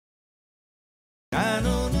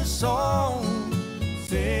song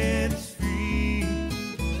set us free.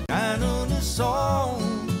 I know the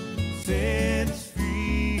song set us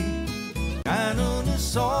free. I know the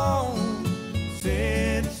song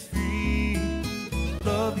set us free.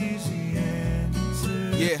 Love is the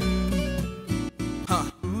answer. Yeah.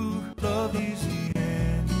 Huh. Ooh, love is the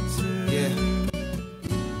answer. Yeah.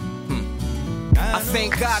 I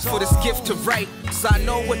thank God for this gift to write, so I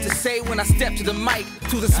know what to say when I step to the mic.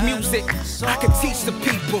 To this music, I can teach the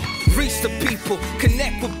people, reach the people,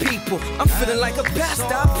 connect with people. I'm feeling like a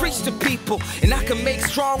pastor, I preach to people, and I can make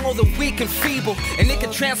strong all the weak and feeble, and it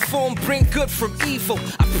can transform, bring good from evil.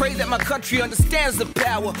 I pray that my country understands the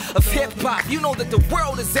power of hip-hop. You know that the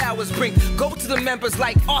world is ours. Bring go to the members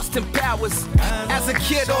like Austin Powers. As a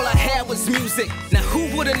kid, all I had was music. Now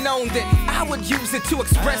who would have known that I would use it to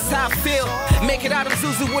express how I feel? Make it out of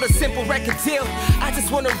Zuzu with a simple record deal. I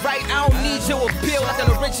just wanna write, I don't need your appeal. Like an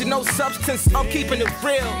original substance, I'm keeping it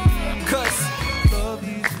real. Cause love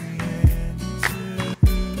is the answer.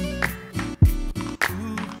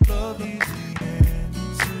 Ooh, love is the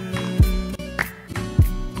answer.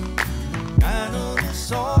 I know the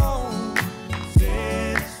song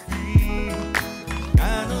set us free.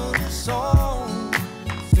 I know the song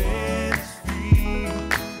set us free.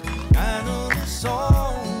 I know the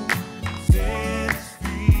song set us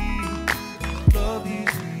free. Love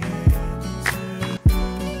is the answer.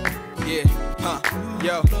 yeah, huh,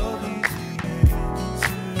 yo,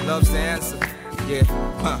 love's the answer. Yeah,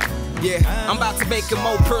 huh, yeah. I'm about to make it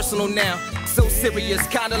more personal now. So serious,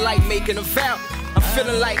 kinda like making a vow. I'm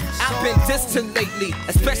feeling like I've been distant lately,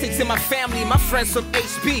 especially to my family, my friends from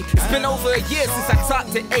HB. It's been over a year since I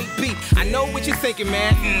talked to AB. I know what you're thinking,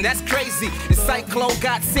 man, that's crazy. The Cyclone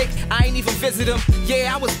got sick, I ain't even visit him.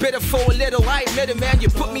 Yeah, I was bitter for a little, I admit it, man. You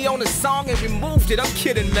put me on a song and removed it, I'm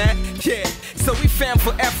kidding, man. Yeah, so we fam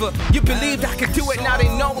forever. You believed I could do it, now they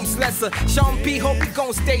know I'm Slessor. Sean P, hope we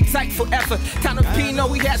gon' stay tight forever. Tyler P, know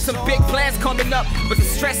we had some big plans coming up, but the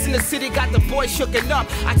stress in the city got the boys shooken up.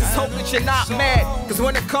 I just hope that you're not mad, cause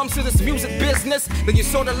when it comes to this music business, then you're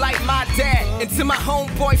sorta like my dad. And to my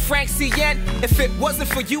homeboy Frank CN, if it wasn't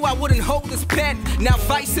for you, I wouldn't hold this pen. Now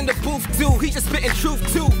Vice in the booth too, he just spitting truth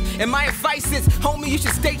too. And my advice is, homie, you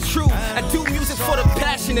should stay true. I do music for the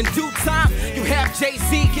passion. In due time, you have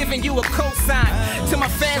Jay-Z giving you a cosign. To my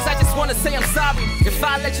fans, I just wanna say I'm sorry. If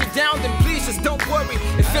I let you down, then please just don't worry.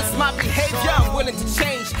 If it's my behavior, I'm willing to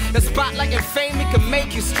change. The spotlight and fame, it can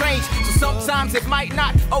make you strange. So sometimes it might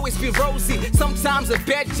not always be rosy. Sometimes a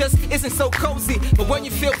bed just isn't so cozy. But when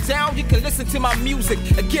you feel down, you can listen to my music.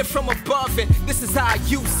 A gift from above, and this is how I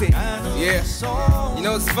use it. Yeah, you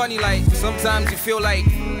know, it's funny, like, sometimes you feel like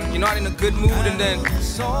you're not in a good mood, and then,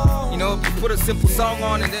 you know, you put a simple song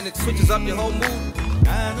on, and then it switches up your whole mood.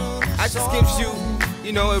 I just gives you,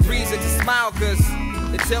 you know, a reason to smile, cause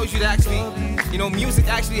it tells you that actually, you know, music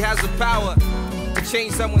actually has the power to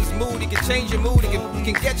change someone's mood. It can change your mood, it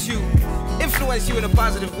can get you, influence you in a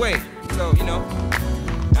positive way. So, you know,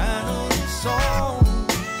 I know the song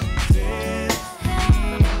set us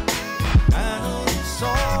free. I know the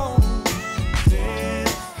song set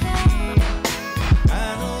us free. I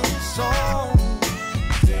know the song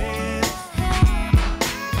set us free.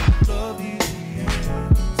 Love is the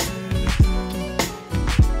answer.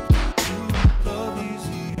 Love is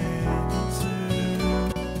the answer.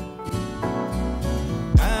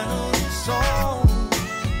 I know the song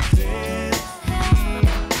set us free.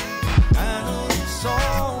 I know the song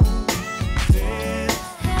set us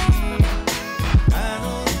free. I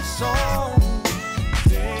know the song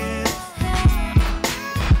set us free.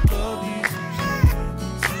 Love is the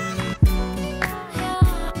answer.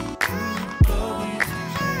 Love is the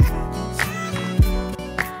answer.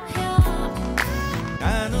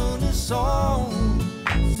 I know the song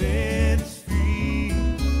set us free.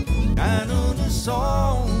 I know the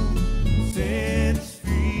song